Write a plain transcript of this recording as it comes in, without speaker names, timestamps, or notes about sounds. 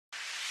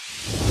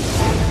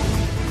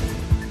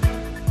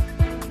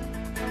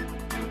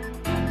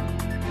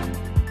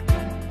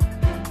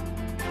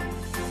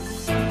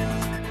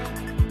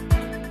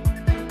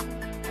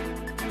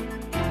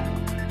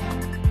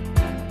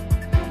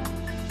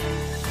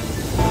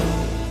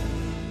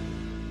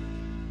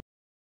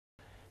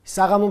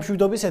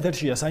საღამომშვიდობის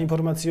ეთერშია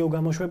საინფორმაციო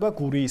გამოშვება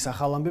გურიის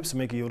ახალ ამბებს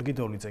მე გიორგი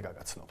დოლიძე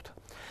გაგაცნობთ.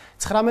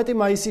 19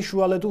 მაისის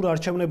შუალედურ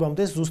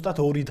არჩევნებამდე ზუსტად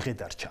 2 დღე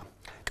დარჩა.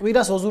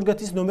 კვირას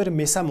ოზურგეთის ნომერ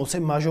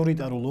 63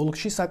 მაჟორიტარულ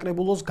ოლქში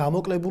საკრებულოს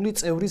გამოკლებული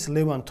წევრის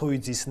ლევან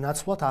თოიძის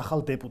ნაცვლად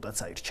ახალ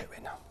დეპუტატს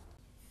აირჩევენ.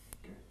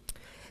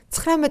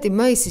 19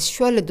 მაისის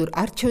შუალედურ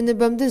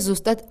არჩევნებამდე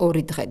ზუსტად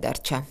 2 დღე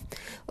დარჩა.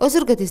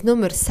 ოზურგეთის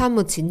ნომერ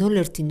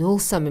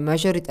 600103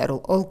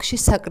 მაჟორიტარულ ოლქში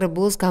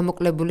საკრებულოს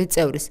გამოკლებული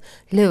წევრის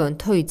ლევან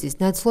თოიძის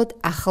ნაცვლად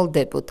ახალ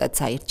დეპუტატს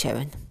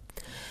აირჩევენ.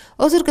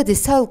 ოზურგეთის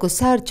საოლქო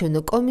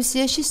საარჩევნო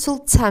კომისიაში სულ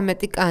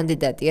 13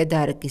 კანდიდატია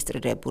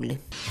დარეგისტრირებული.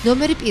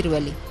 ნომერი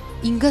 1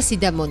 ინგა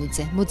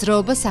სიდამონიძე,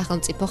 მოძრაობა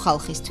სახელმწიფო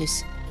ხალხისთვის.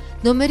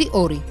 ნომერი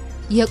 2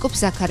 იაკობ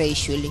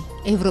ზაქარეიშვილი,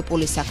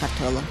 ევროპული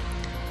საქართველო.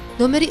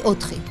 ნომერი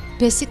 4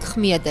 ბესიკ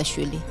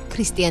ხმიადაშვილი,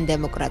 ქრისტიან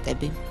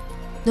დემოკრატები.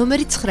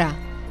 ნომერი 9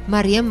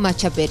 მარიამ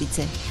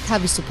მაჩაბერიძე,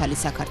 თავისუფალი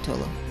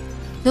საქართველო.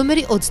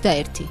 ნომერი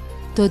 21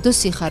 დოდო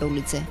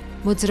სიხარულიძე,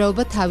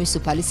 მოძრაობა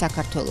თავისუფალი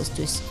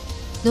საქართველოსთვის.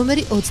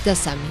 ნომერი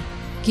 23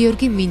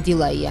 გიორგი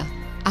მინდილაია,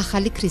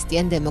 ახალი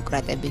ქრისტიან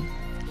დემოკრატები.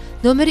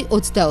 ნომერი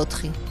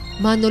 24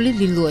 მანოლი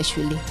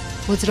ლილუაშვილი,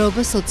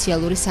 მოძრაობა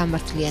სოციალური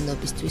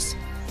სამართლიანობისთვის.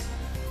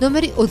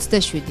 ნომერი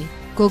 27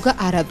 გოგა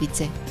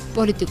არაბიძე,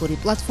 პოლიტიკური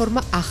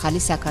პლატფორმა ახალი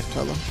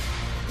საქართველო.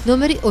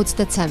 ნომერი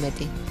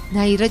 33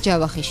 ნაირა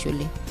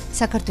ჯავახიშვილი,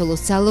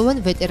 საქართველოს ძალოვან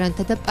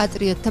ვეტერანთა და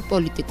პატრიოტთა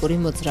პოლიტიკური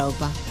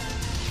მოძრაობა.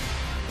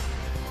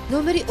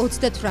 ნომერი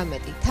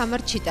 38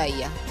 თამარ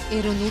ჩიტაია,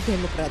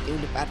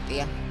 ეროვნულ-დემოკრატიული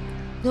პარტია.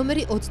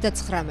 ნომერი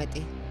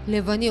 39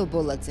 ლევანი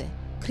ობოლაძე,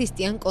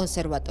 ქრისტიან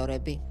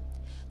კონსერვატორები.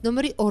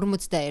 ნომერი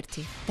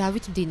 41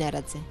 დავით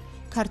მდინარაძე,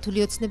 ქართული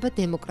ოცნება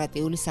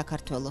დემოკრატიული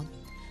საქართველო.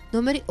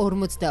 ნომერი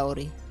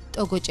 42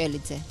 ტოგო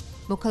ჭელიძე,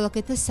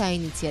 მოქალაქეთა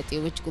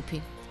საინიციატივო ჯგუფი.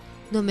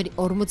 ნომერი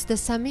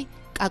 43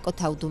 კაკო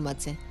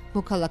თავდუმაძე,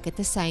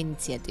 მოქალაქეთა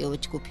საინიციატივო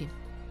ჯგუფი.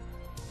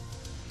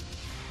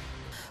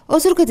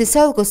 ოზურგეთის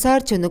საოლქო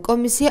საარჩევნო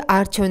კომისია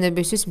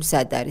არჩევნებისთვის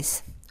მზად არის.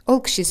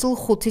 ოლქში სულ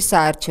 5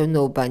 საარჩევნო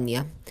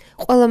უბანია.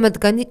 ყველა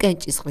მათგანი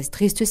კენჭისყრის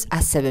დღისთვის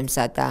ასევე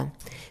მზადაა.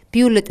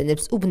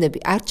 ბიულეტენებს უბნები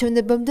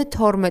არჩევნებამდე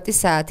 12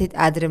 საათით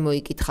ადრე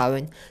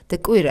მოიკითხავენ და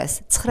კვირას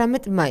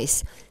 19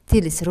 მაისს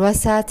დილის 8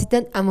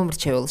 საათიდან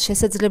ამომრჩეველს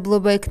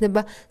შესაძლებლობა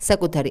ექნება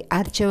საკუთარი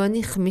არჩევანი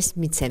ხმის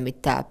მიცემით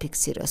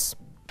დააფიქსიროს.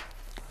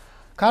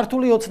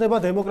 ქართული ოცნება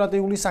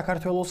დემოკრატიული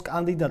საქართველოს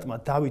კანდიდატმა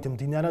დავით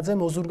მდინარაძემ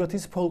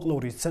ოზურგეთის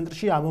ფოლკლორის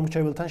ცენტრში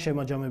ამომრჩეველთან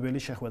შემაჯამებელი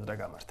შეხვედრა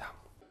გამართა.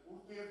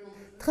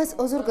 დღეს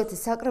ოზურგეთის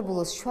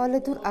საკრებულოს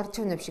შუალედურ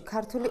არჩევნებში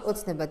ქართული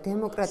ოცნება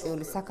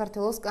დემოკრატიული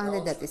საქართველოს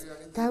კანდიდატის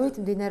დავით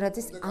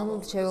მდინარაძის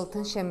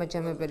ამომრჩეველთან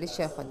შემაჯამებელი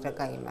შეხვედრა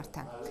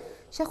გაიმართა.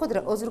 შეხვედრა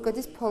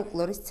ოზურგეთის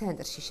ფოლკლორის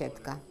ცენტრში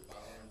შედგა.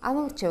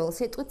 ამომრჩეველს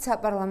იტყვით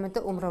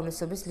საპარლამენტო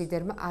უმრავლესობის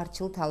ლიდერმა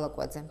არჩილ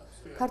თალაკვაძემ,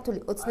 ქართული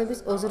ოცნების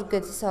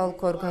ოზურგეთის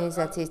საოლქო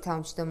ორგანიზაციის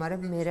თავმჯდომარე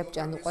მერაბ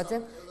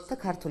ჭანუყვაძემ და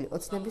ქართული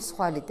ოცნების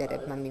სხვა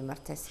ლიდერებმა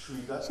მიმართეს.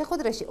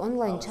 შეხვედრაში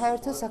ონლაინ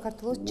ჩაერთო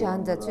საქართველოს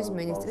ჯანდაცვის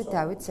მინისტრი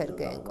დავით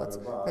სერგეენკოც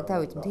და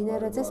დავით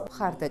მდინარაძეს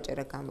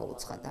მხარდაჭერა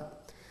გამოუცხადა.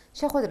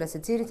 შეხვედრაზე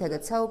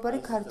ძირითადად საუბარი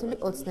ქართული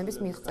ოცნების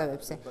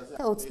მიღწევებზე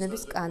და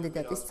ოცნების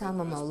კანდიდატის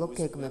სამომავლო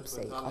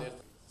გეგმებზე იყო.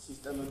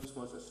 სისტემების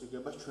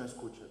მოწესრიგებას ჩვენს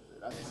ქუჩებზე.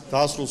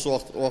 დაასრულს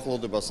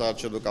უახლოვდება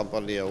საარჩევნო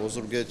კამპანია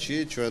ოზურგეთში,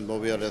 ჩვენ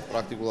მოვიარეთ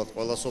პრაქტიკულად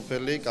ყველა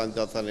სოფელი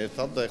კანდიდატთან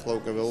ერთად და ეხლა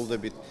უკვე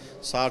ველოდებით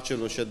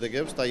საარჩევნო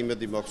შედეგებს და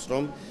იმედი მაქვს,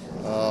 რომ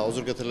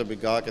ოზურგეთელები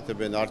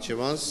გააკეთებენ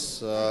არჩევანს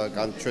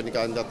ჩვენი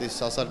კანდიდატის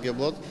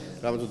სასარგებლოდ,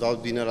 რამე თუ დავით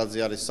მდინარაძე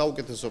არის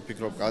საუკეთესო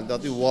ფიქრობ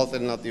კანდიდატი,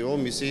 უალტერნატივო,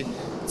 მისი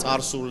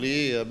წარსული,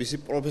 მისი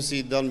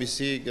პროფესიიდან,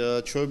 მისი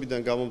ჩვევებიდან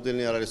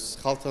გამომდენი არ არის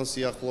ხალხთან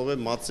სიახლოვე,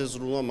 მათზე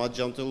ზრუნვა, მათ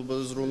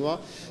ჯანმრთელობაზე ზრუნვა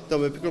და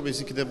მე ვფიქრობ, ის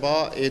იქნება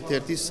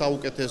ერთ-ერთი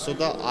საუკეთესო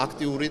და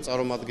აქტიური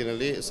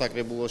წარმომადგენელი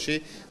საკრებულოში.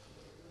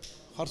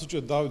 ხართ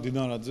უჭერთ დავით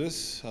მდინარაძეს,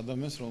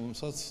 ადამიანს,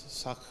 რომელსაც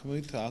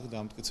საქმით აქვს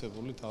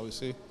დამტკიცებული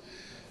თავისი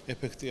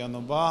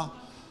ეფექტიანობა,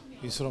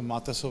 ის რომ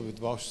მათესობით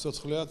ბავშვი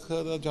ცოცხლი აქვს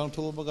და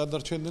ჯანმრთელობა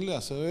გადარჩენილი,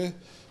 ასევე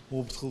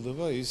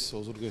მოუფრთხილდება ის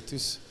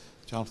ოზურგეთის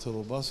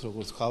ჯანმრთელობას,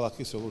 როგორც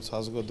ქალაქის, როგორც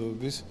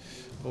საზოგადოების,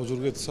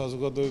 ოზურგეთის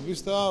საზოგადოების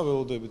და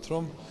ველოდებით,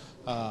 რომ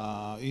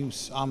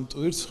ამ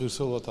ტვირთს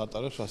ღირსეულად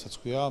ატარებს, რასაც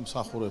ქვია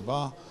მსახურება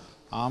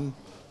ამ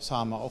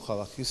საამაყო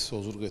ქალაქის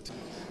ოზურგეთი.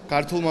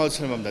 ქართულმა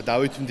ოცნებამ და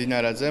დავით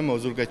მდინარაძემ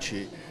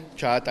ოზურგეთში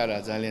ჩაატარა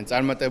ძალიან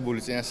წარმატებული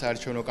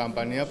წინასაარჩევნო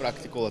კამპანია,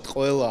 პრაქტიკულად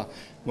ყველა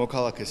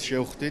მოქალაქეს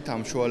შევხვდით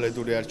ამ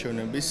შუალედური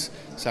არჩევნების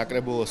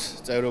საკრებულოს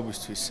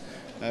წევრობისთვის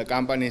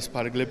კამპანიის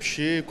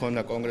ფარგლებში,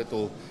 ქონდა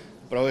კონკრეტულ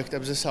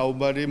პროექტებზე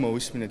საუბარი,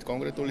 მოვისმინეთ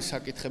კონკრეტული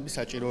საკითხები,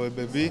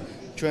 საჭიროებები,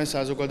 ჩვენ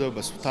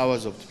საზოგადოებას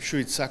ვთავაზობთ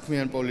მშვიდ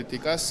საქმიან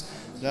პოლიტიკას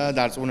და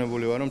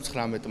დარწმუნებული ვარ, რომ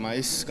 19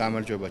 მაისს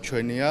გამარჯვება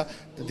ჩვენია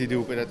და დიდი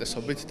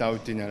უპირატესობით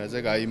დავით მდინარაძე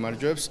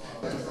გაიმარჯვებს.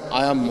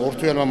 აი ამ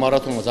ორთვიანმა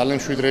მარათონმა ძალიან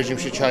მშვიდ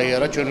რეჟიმში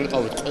ჩაიარა, ჩვენ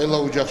ვიყავით ყველა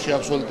ოჯახში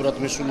აბსოლუტურად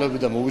მისულები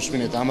და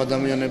მოვისმინეთ ამ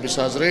ადამიანების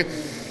აზრი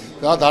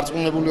და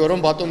დარწმუნებული ვარ,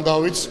 რომ ბატონ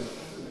დავითს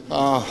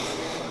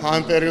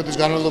ამ პერიოდის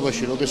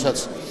განმავლობაში, როდესაც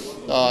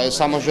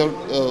სამაგერ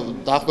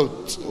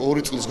დაახლოებით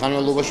 2 წლის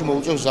განმავლობაში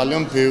მოუწევს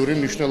ძალიან ბევრი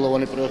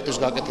მნიშვნელოვანი პროექტის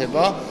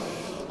გაკეთება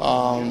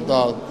და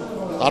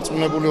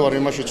დარწმუნებული ვარ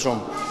იმაშიც, რომ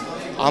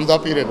ამ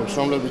დაპირებებს,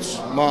 რომლებიც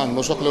მან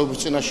მოსახლეობის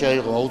წინაშე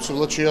აიღო,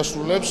 აუცილებლად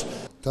შეასრულებს.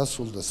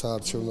 დასრულდა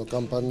საარჩევნო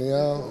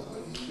კამპანია.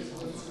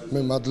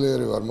 მე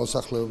მადლიერი ვარ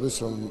მოსახლეობის,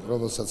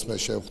 რომელსაც მე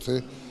შევხვდი.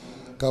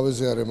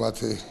 გავეზიარე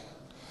მათი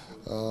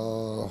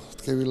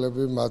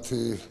თქმილები, მათი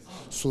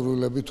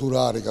სურვილები თუ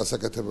რა არის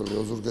გასაკეთებელი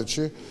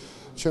ოზურგეთში.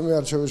 ჩემი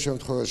არჩევის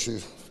შემთხვევაში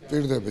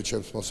პირდები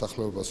ჩემს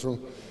მოსახლეობას, რომ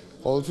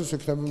ყოველთვის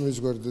იქნება მის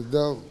გვერდით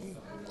და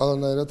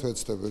ყველანაირად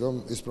ვეცდები, რომ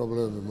ის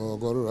პრობლემები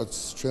მოვაგვარო, რაც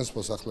ჩვენს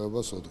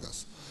მოსახლეობას უდგას.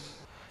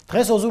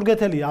 დღეს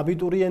ოზურგეთელი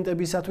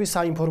აბიტურიენტებისათვის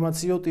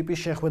საინფორმაციო ტიპის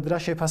შეხვედრა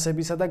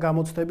შეფასებისა და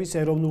გამოცდების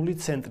ეროვნული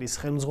ცენტრის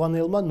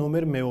ხელმძღვანელმა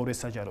ნომერ 2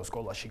 საჯარო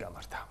სკოლაში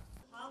გამართა.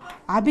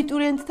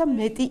 აბიტურიენტთა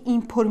მეტი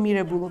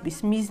ინფორმირებულობის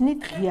მიზნით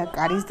ღია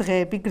კარის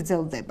დღეები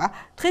გრძელდება.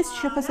 დღეს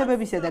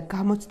შეფასებებისა და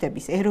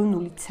გამოცდების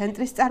ეროვნული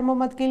ცენტრის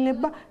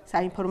წარმომადგენლებმა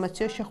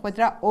საინფორმაციო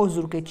შეხვედრა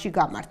ოზურგეთში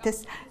გამართეს.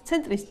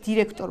 ცენტრის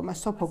დირექტორმა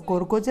სოფო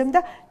გორგოძემ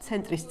და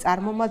ცენტრის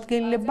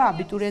წარმომადგენლებმა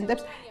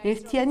აბიტურიენტებს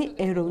ერთიანი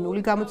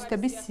ეროვნული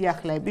გამოცდების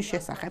სიახლეების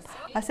შესახებ,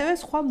 ასევე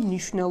სხვა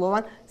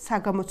მნიშვნელოვან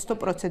საგამოცდო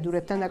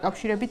პროცედურებთან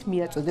დაკავშირებით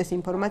მიაწოდეს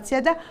ინფორმაცია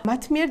და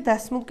მათ მიერ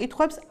დასმულ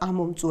კითხვებს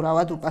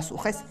ამომწურავად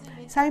უპასუხეს.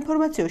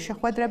 საინფორმაციო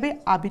შეხვედრები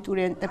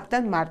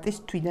აბიტურიენტებთან მარტის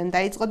თვიდან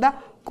დაიწყო და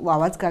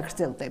კვლავაც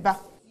გაგრძელდება.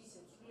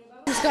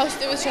 მსგავსი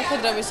ტიპის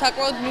შეხვედრები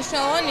საკმაოდ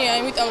მნიშვნელოვანია,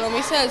 იმიტომ რომ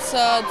ისაც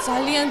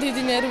ძალიან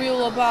დიდი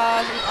ნერვიულობა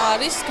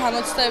არის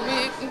გამოცდები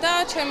და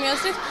ჩემი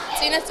აზრით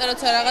წინასწარად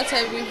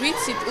რაღაცები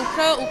ვიცით,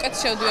 უფრო უკეთ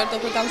შევდივართ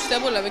უფრო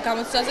დამშვიდობულები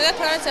გამოცდაზე და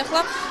თანაც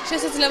ახლა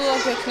შესაძლებლობა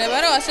გვექნება,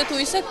 რომ ასე თუ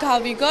ისე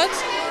გავიგოთ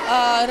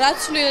რა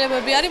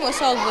ცვლილებები არის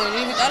მოსალოდნელი,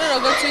 იმიტომ რომ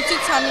როგორც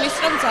ვიცით,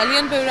 სამინისტრომ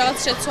ძალიან ბევრი რაღაც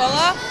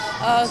შეცვალა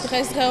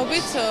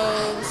დღესდღეობით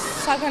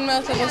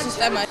საგანმანათლებლო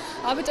სისტემა.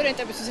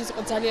 აბიტურიენტებისთვის ის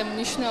იყო ძალიან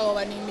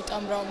მნიშვნელოვანი,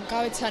 იმიტომ რომ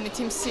გავეცანით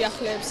იმ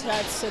სიახლეებს,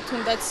 რაც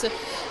თუნდაც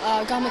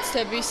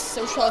გამოცდების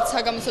უშუალოდ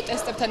საგამოცდო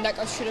ტესტებთან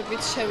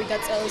დაკავშირებით შევიდა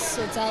წელს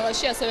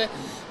ძალაში, ასევე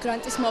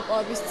გრანტის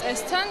მოპოვების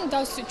წესთან,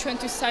 დავსვით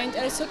ჩვენთვის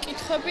საინტერესო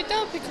კითხვები და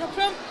ვფიქრობ,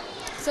 რომ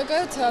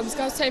ზოგადად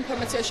მსგავსი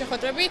საინფორმაციო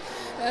შეხვედრები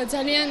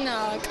ძალიან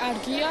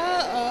კარგია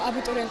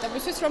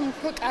აბიტურიენტებისთვის, რომ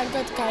უფრო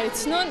კარგად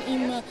გაეცნონ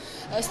იმ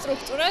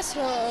სტრუქტურას,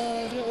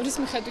 რის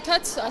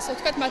მიხედვითაც, ასე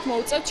ვთქვათ, მათ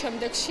მოუწევთ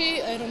შემდეგში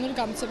ეროვნული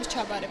გამოცდების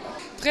ჩაბარება.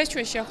 დღეს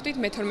ჩვენ შევხვდით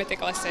მე-12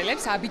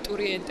 კლასელებს,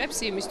 აბიტურიენტებს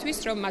იმისთვის,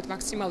 რომ მათ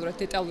მაქსიმალურად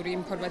დეტალური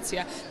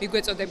ინფორმაცია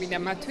მიგვეწოდებინა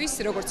მათთვის,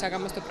 როგორც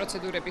საგამოცდო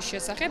პროცედურების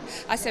შესახებ,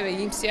 ასევე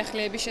იმ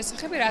სიახლეების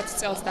შესახებ, რაც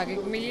წელს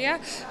დაგეგმილია.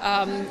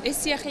 ეს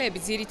სიახლეები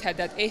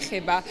ძირითადად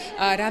ეხება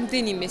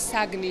რამდენიმე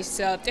საგნის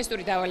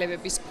ტესტური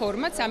დავალებების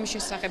ფორმატს, ამის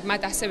შესახებ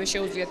მათ ასევე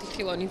შეუძლიათ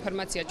იხილონ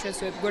ინფორმაცია ჩვენს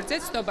ვებგვერდზე,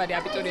 ცნობარი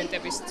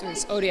აბიტურიენტებისთვის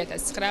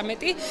 2019.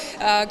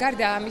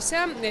 გარდა ამისა,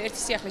 ერთი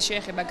სიახლე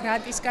შეეხება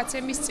გრანტის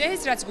გაცემის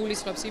წესს, რაც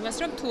გულისხმობს იმას,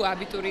 რომ თუ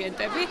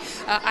აბიტურიენტები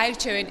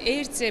აირჩევენ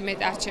ერთზე მეტ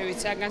არჩევით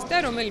საგანს და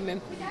რომელიმე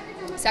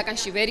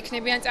საგანში ვერ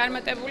იქნებიან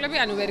წარმატებულები,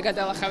 ანუ ვერ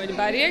გადალახავენ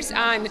ბარიერს,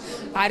 ან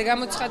არ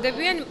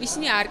გამოცხადებიან,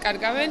 ისინი არ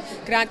კარგავენ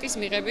გრანტის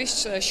მიღების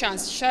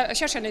შანსს.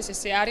 შარშან ეს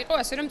არ იყო,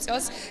 ასე რომ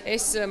წელს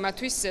ეს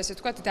მათთვის, ესე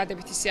ვთქვათ,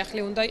 დადებითი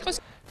სიახლე უნდა იყოს.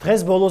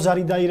 დღეს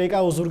ბოლოზარი დაირეკა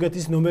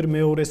ოზურგეთის ნომერ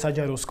 2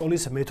 საჯარო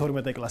სკოლის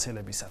მე-12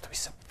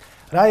 კლასელებისათვის.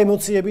 რა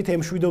ემოციებით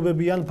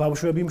ემშვიდობებიან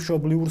ბავშვები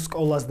მშობლიურ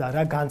სკოლას და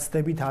რა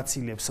განცდებით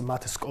აცილებს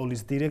მათ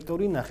სკოლის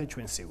დირექტორი, ნახეთ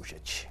ჩვენ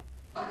სიუჟეტში.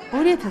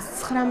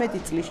 2019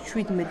 წლის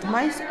 17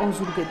 მაისს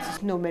ოზურგეთის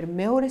ნომერ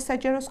 2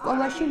 საჯარო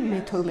სკოლაში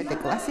მე-12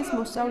 კლასის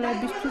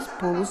მოსწავლეებისთვის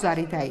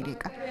ბოლოზარი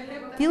დაირეკა.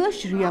 დილა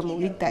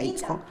ჟრიამულით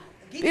დაიწყო.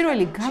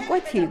 პირველი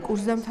გაკვეთილი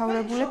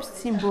კურსდამთავრებულებს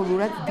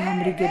სიმბოლურად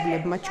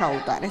დამრიგებლებმა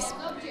ჩაუტარეს.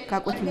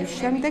 გაკვეთილის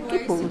შემდეგ კი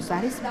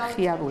ბოლოზარის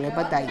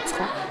მხიარულება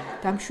დაიწყო.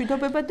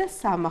 დამშვიდობება და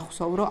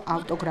სამახსოვრო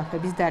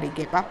ავტოგრაფების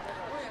დარიგება.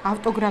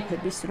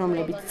 ავტოგრაფების,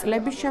 რომლებიც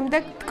წლების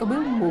შემდეგ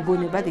ტკბილ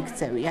მოგონებად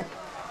იქცევიან.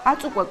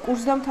 აწუყვა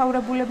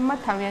კურსდამთავრებულებმა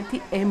თავიანთი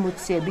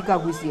ემოციები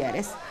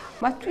გაგვიზიარეს.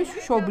 მათთვის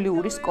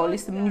მშობლიური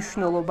სკოლის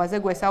მნიშვნელობაზე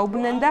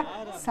გვესაუბრნენ და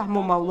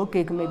სამომავლო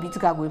გეგმებიც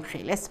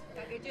გაგვიმხილეს.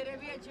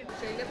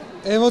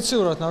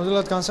 ემოციურად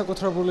ნამდვილად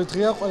განსაკუთრებული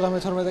დღეა ყველა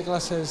მე-12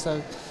 კლასელის და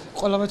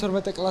ყველა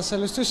მე-12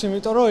 კლასელისთვის,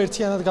 იმიტომ რომ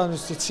ერთიანად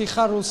განვიცდით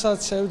სიხარულსაც,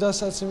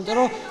 სევდასაც, იმიტომ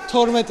რომ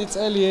 12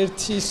 წელი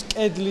ერთის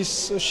კედლის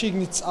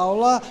შიგნით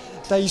სწავლა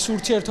და ის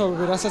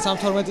ურთიერთობები, რასაც ამ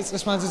 12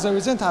 წლის მანძილზე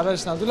ვიძენთ, არ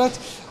არის ნამდვილად,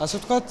 ასე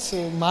ვთქვათ,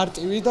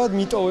 მარტივი და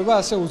მიტოვება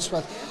ასე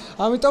უცბად.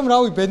 ამიტომ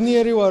რავი,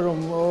 ბედნიერი ვარ, რომ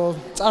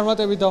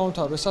წარმატებით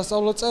დავამთავრე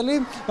სასწავლო წელი,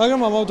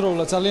 მაგრამ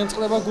ამავდროულად ძალიან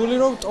წყდება გული,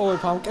 რომ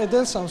ტოვებ ამ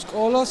კედელს, ამ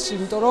სკოლას,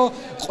 იმიტომ რომ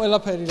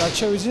ყველაფერი რაც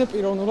შევიძინე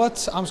პიროვნულად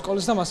ამ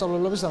სკოლის და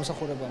მასწავლებლების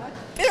დამსახურებაა.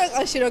 პირველ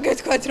კლასში რო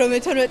გეთქვათ, რომ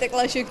მე-12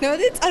 კლასში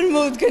ვიქნებოდი,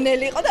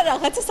 წარმოუდგენელი იყო და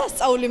რაღაცა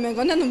სასწაული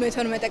მეგონა,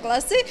 მე-12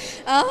 კლასი.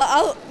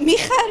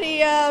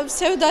 მიხარია,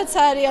 სევდაც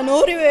არიან,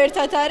 ორივე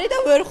ერთად არის და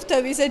ვერ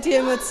ხვდები ესეთი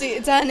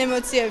ძალიან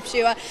ემოციებში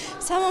ვარ.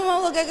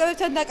 სამომავლო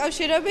გეგმებთან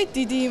დაკავშირებით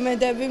დიდი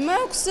იმედები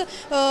მაქვს.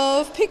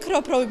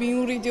 ვფიქრობ, რომ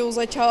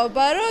იურიდიულზე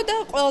ჩავაბარო და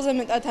ყველაზე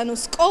მეტად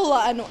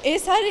სკოლა,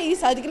 ეს არის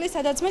ის ადგილი,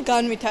 სადაც მე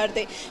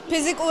განვითარდი.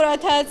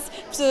 ფიზიკურათაც,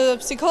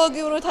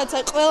 ფსიქოლოგიურათაც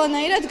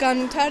ყველანაირად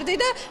განვითარდი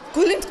და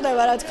გული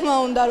მწყდება, რა თქმა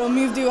უნდა, რომ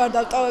მივდივარ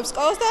და ვტოვებ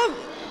სკოლას და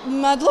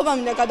მადლობა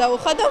მინდა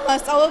გადავუხადო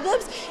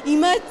მასწავლებლებს,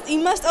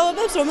 იმ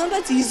მასწავლებლებს,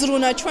 რომელთაც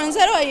იზრუნა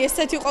ჩვენზე, რომ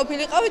ესეთი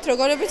ყოფილიყავით,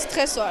 როგორებიც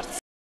დღეს ვართ.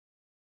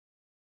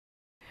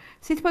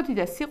 სითბოთი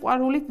და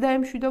სიყვარულით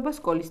დაემშვიდობა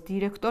სკოლის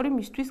დირექტორი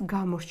მისთვის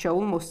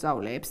გამორჩეულ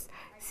მოსწავლეებს.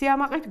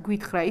 სიამაყედ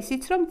გვითხრა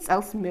ისიც, რომ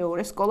წელს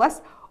მეორე სკოლას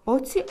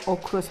 20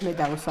 ოქროს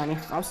მედალოსანი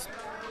ჰყავს.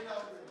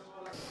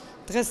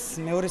 დღეს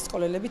მეორე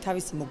სკოლელები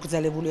თავისი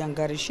მოგრძალებული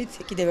ანგარიშით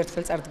კიდევ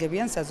ერთხელ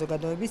წარდგებიან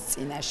საზოგადოების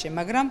წინაშე,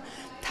 მაგრამ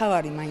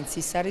თავარი მაინც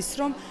ის არის,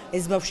 რომ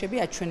ეს ბავშვები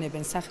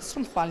აჩვენებენ სახეს,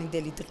 რომ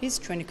ხვალინდელი დღის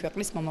ჩვენი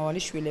ქვეყნის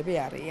მომავალი შვილები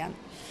არიან.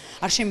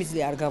 არ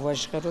შემიძლია არ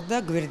გავაჟღერო და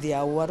გვერდია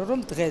აუარო, რომ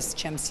დღეს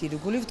ჩემს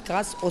ირგვლივ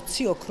დგას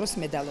 20 ოქროს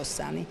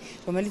მედალოსანი,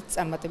 რომელიც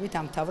წარმატებით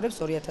ამთავრებს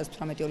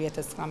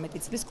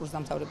 2018-2019 წლის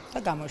კურსდამთავრებულთა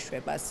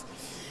გამოშვებას.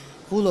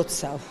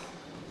 ულოცავ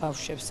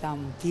ბავშვებს ამ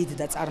დიდ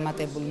და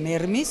წარმატებულ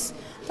მერმის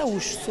და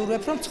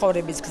უშურვებ, რომ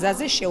ცხოვრების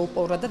გზაზე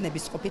შეუპოვრა და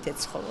ნებისყოფით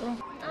ეცხოვრო.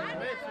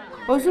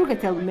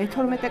 ოზურგეთელ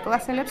მე-12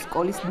 კლასელებს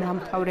სკოლის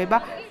დამთავრება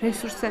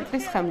რესურს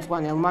ცენტრის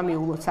ხელმძღვანელმა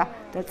მიულოცა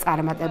და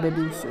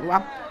წარმატებები უსურვა.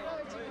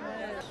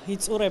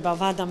 იწურება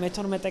ვადა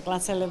მე-12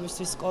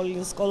 კლასელებისთვის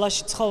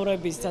სკოლაში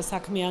ცხოვრების და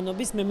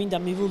საქმიანობის, მე მინდა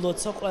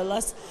მივულოცო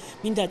ყველას,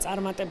 მინდა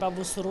წარმატება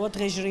ვუსურვო,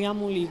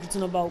 დღეჟრიამული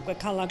იგრძნობა უკვე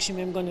ქალაქში,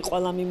 მე მგონი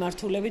ყველა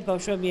მიმართულებით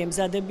ბავშვები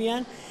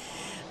ემზადებიან.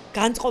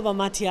 განწყობა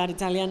მათი არის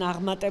ძალიან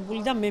აღმატებული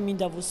და მე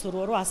მინდა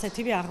ვუსურვო, რომ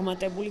ასეთივე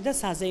აღმატებული და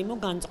საზეიმო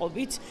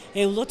განწყობით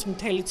ევლოთ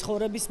მთელი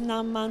ცხოვრების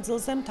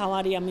მანძილზე.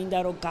 მთავარია მინდა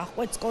რომ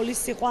გაყვეთ სკოლის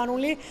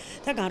სიყვარული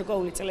და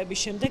გარკვეული წლების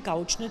შემდეგ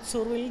გაუჩნდეთ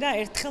სურვილი და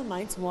ერთხელ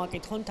მაინც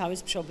მოაკითხონ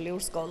თავის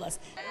მშობლიურ სკოლას.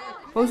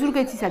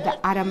 ოზურგეთისა და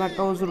არა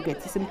მარტო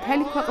ოზურგეთის,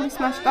 მთელი ქვეყნის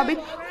მასშტაბით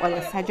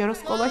ყველა საჯარო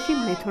სკოლაში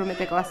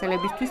მე-12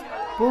 კლასელებისთვის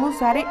ბოლო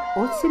ზარი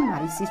 20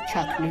 მაისის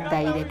ჩათვლით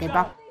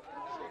დაირეკება.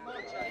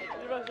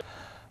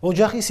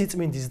 ოჯახის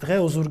სიწმინდის დღე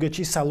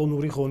ოზურგეთში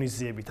სალონური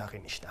ღონისძიებით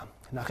აღინიშნა.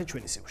 ნახეთ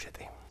ჩვენი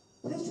სიუჟეტი.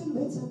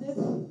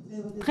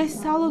 დღეს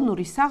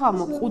სალონური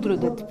საღამო ყუდრო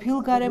და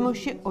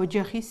თბილგარემოში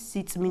ოჯახის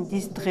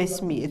სიწმინდის დღეს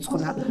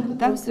მიეძღვნა.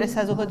 დამსწრე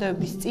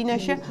საზოგადოების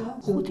წინაშე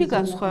 5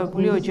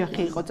 განსხვავებული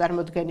ოჯახი იყო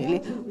წარმოდგენილი,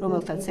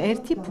 რომელთაც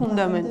ერთი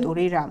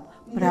ფუნდამენტური რამ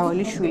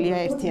მრავალი შვილი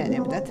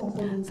აერთიანებდათ.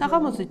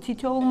 საღამოზე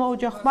თითოეულმა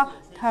ოჯახმა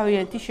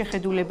თავიანთი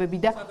შეხედულებები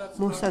და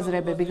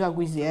მოსაზრებები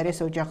გაგვიზიარეს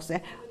ოჯახზე,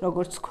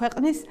 როგორც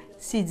ქვეყნის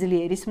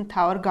სიძლიერის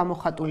მთავარ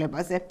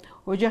გამოხატულებაზე.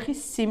 ოჯახის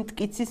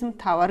სიმტკიცის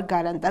მთავარ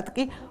გარანტად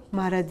კი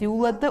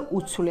მარადიულად და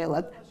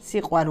უცვლელად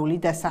სიყვარული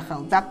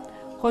დასახელდა.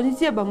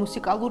 ღონისძიება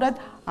მუსიკალურად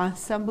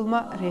ანსამბლმა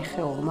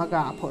რეხეოლმა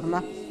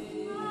გააფორმა.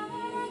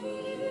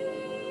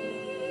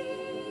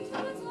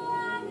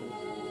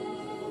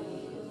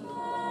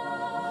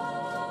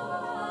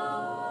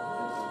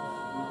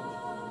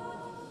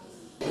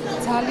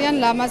 ძალიან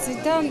ლამაზი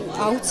და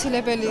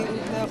აუცილებელი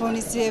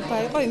ღონისძიება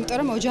იყო, იმიტომ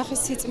რომ ოჯახის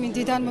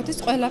სიწმინდიდან მოდის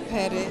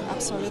ყველაფერი,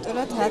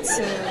 აბსოლუტურად რაც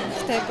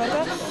ხდება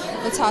და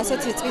როცა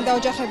ასეთი წმინდა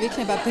ოჯახები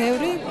იქნება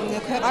ბევრი,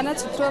 ქვეყანაც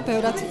უფრო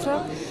ბევრად უფრო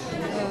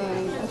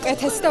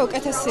უკეთესი და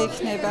უკეთესი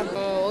იქნება.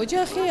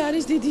 ოჯახი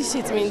არის დიდი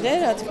სიწმინდე,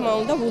 რა თქმა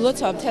უნდა,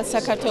 ულოცავ მთელ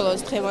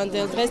საქართველოს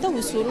დღევანდელ დღეს და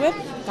უსურვებ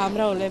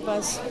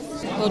გამრავლებას.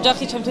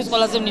 ოჯახი ჩემთვის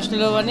ყველაზე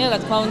მნიშვნელოვანია, რა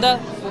თქმა უნდა,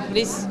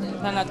 უფლის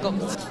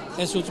თანადგომით.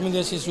 ეს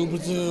უწმინდესის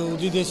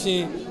უდიდესი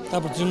და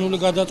ბრძნული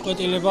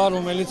გადაწყვეტილება,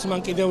 რომელიც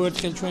მან კიდევ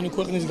ერთხელ ჩვენი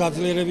ქვეყნის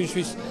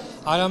გაძლიერებისთვის,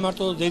 არა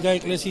მარტო დედა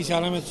ეკლესიის,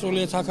 არამედ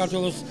სრულიად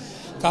საქართველოს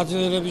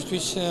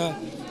გაძლიერებისთვის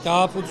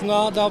დააფუძნა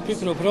და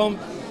ვფიქრობ, რომ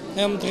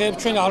ამ დღეებს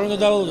ჩვენ არ უნდა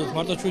დავალოდოთ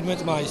მარტო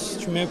 17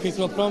 მაისს. მე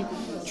ვფიქრობ, რომ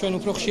ჩვენ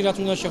უფრო ხშირად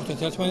უნდა შევხვდეთ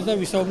ერთმანეთს და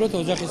ვისაუბროთ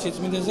ოჯახის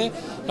სიწმინდეზე,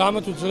 რამე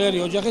თუ ძლიერი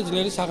ოჯახი,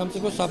 ძლიერი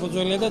სახელმწიფო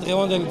საფუძველია და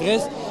დღევანდელი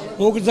დღეს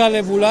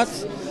მოგრძალებულად,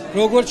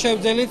 როგორც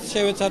შევძელით,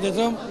 შევეცადეთ,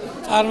 რომ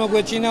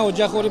წარმოგვეჩინა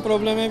ოჯახური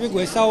პრობლემები,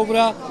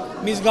 გვესაუბრა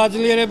მის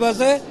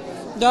გაძლიერებაზე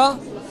და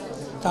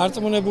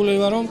დარწმუნებული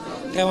ვარ, რომ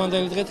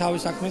დღევანდელი დღე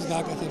თავის საქმეს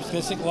გააკეთებს.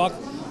 დღეს იყო აქ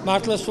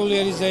მართლა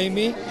სულიერი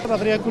ზეიმი.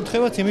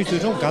 პატრიარქურთხევათ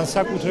იმისთვის, რომ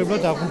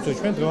განსაკუთრებლად აღვნიშნოთ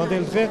ჩვენ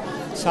დღევანდელი დღე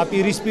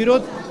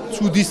საპირისპიროდ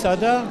ცუდისა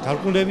და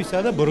გარყვნილებისა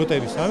და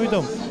ბროტების.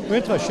 ამიტომ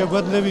ერთმა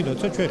შეგვადლებინოთ,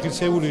 რომ ჩვენ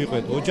ღირსეული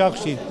ვიყოთ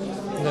ოჯახში,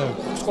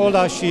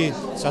 სკოლაში,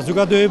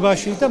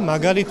 საზოგადოებაში და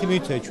მაგალითი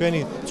მივცეთ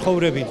ჩვენი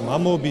ცხოვრებით,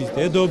 მამობის,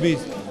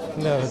 დედობის,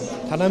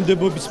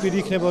 თანამდებობის პირი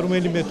იქნება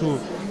რომელიმე თუ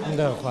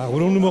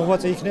ეროვნული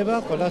მოღვაწე იქნება,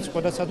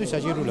 ყველასათვის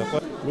საჭიროა.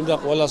 მინდა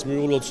ყველას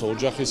მიულოცო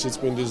ოჯახის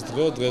სიწმინდის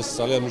დღე, დღეს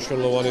ძალიან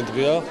მნიშვნელოვანი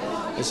დღეა.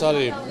 ეს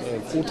არის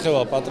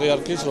კურთხევა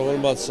პატრიარქის,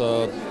 რომელმაც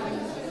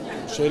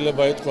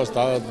შეიძლება ითქვას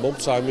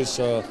მოგცა იმის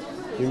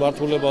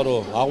მიმართულება,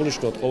 რომ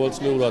აღნიშნოთ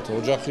ყოველწლიურად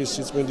ოჯახის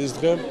სიწმინდის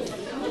დღე.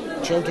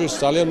 ჩემთვის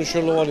ძალიან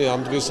მნიშვნელოვანია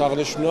ამ დღის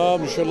აღნიშვნა,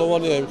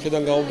 მნიშვნელოვანია იმ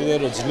მხრიდან გამომდინარე,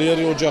 რომ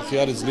ძლიერი ოჯახი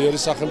არის ძლიერი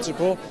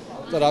სახელმწიფო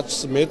და რაც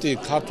მეტი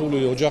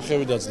ქართული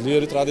ოჯახები და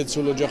ძლიერი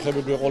ტრადიციული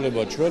ოჯახები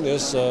გვეყოლება ჩვენ,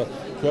 ეს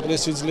ქვეყნის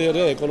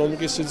სიძლიერეა,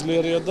 ეკონომიკის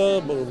სიძლიერეა და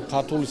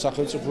ქართული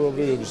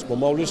სახელმწიფოებრიობის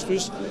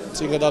მომავლისთვის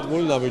წინ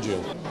გადადგმული ნაბიჯია.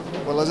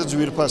 ყველაზე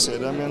ძვირფასი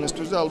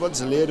ადამიანისთვის და ალბათ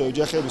ძლიერი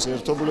ოჯახების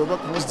ერთობლიობა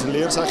ქმნის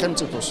ძლიერ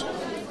სახელმწიფოს.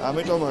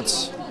 ამიტომაც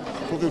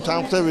თუ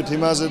ვთანხმდებით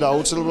იმაზე და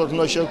აუცილებლად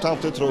უნდა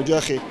შევთანხმდეთ, რომ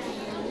ოჯახი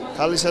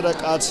ქალისა და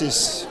კაცის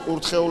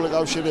ურთხეული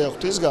კავშირია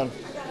ღვთისგან,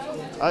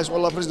 აი ეს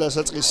ყველაფრის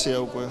დასაწყისია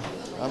უკვე.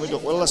 ამიტომ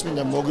ყველას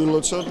მინდა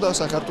მოგილოცოთ და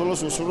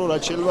საქართველოს უსურვო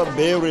რაც შეიძლება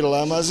ბევრი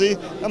ლამაზი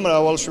და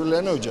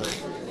მრავალშვილიანი ოჯახი.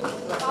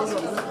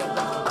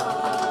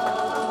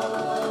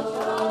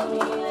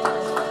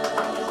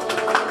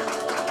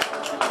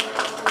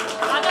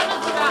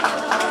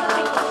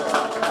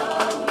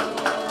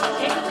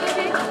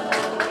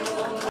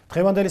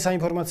 დღევანდელი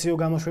საინფორმაციო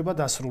გამოშვება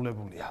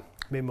დასრულებულია.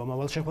 მე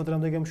მომავალ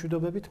შეხვედრამდე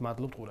გემშვიდობებით,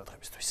 მადლობთ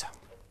ყურადღებისთვის.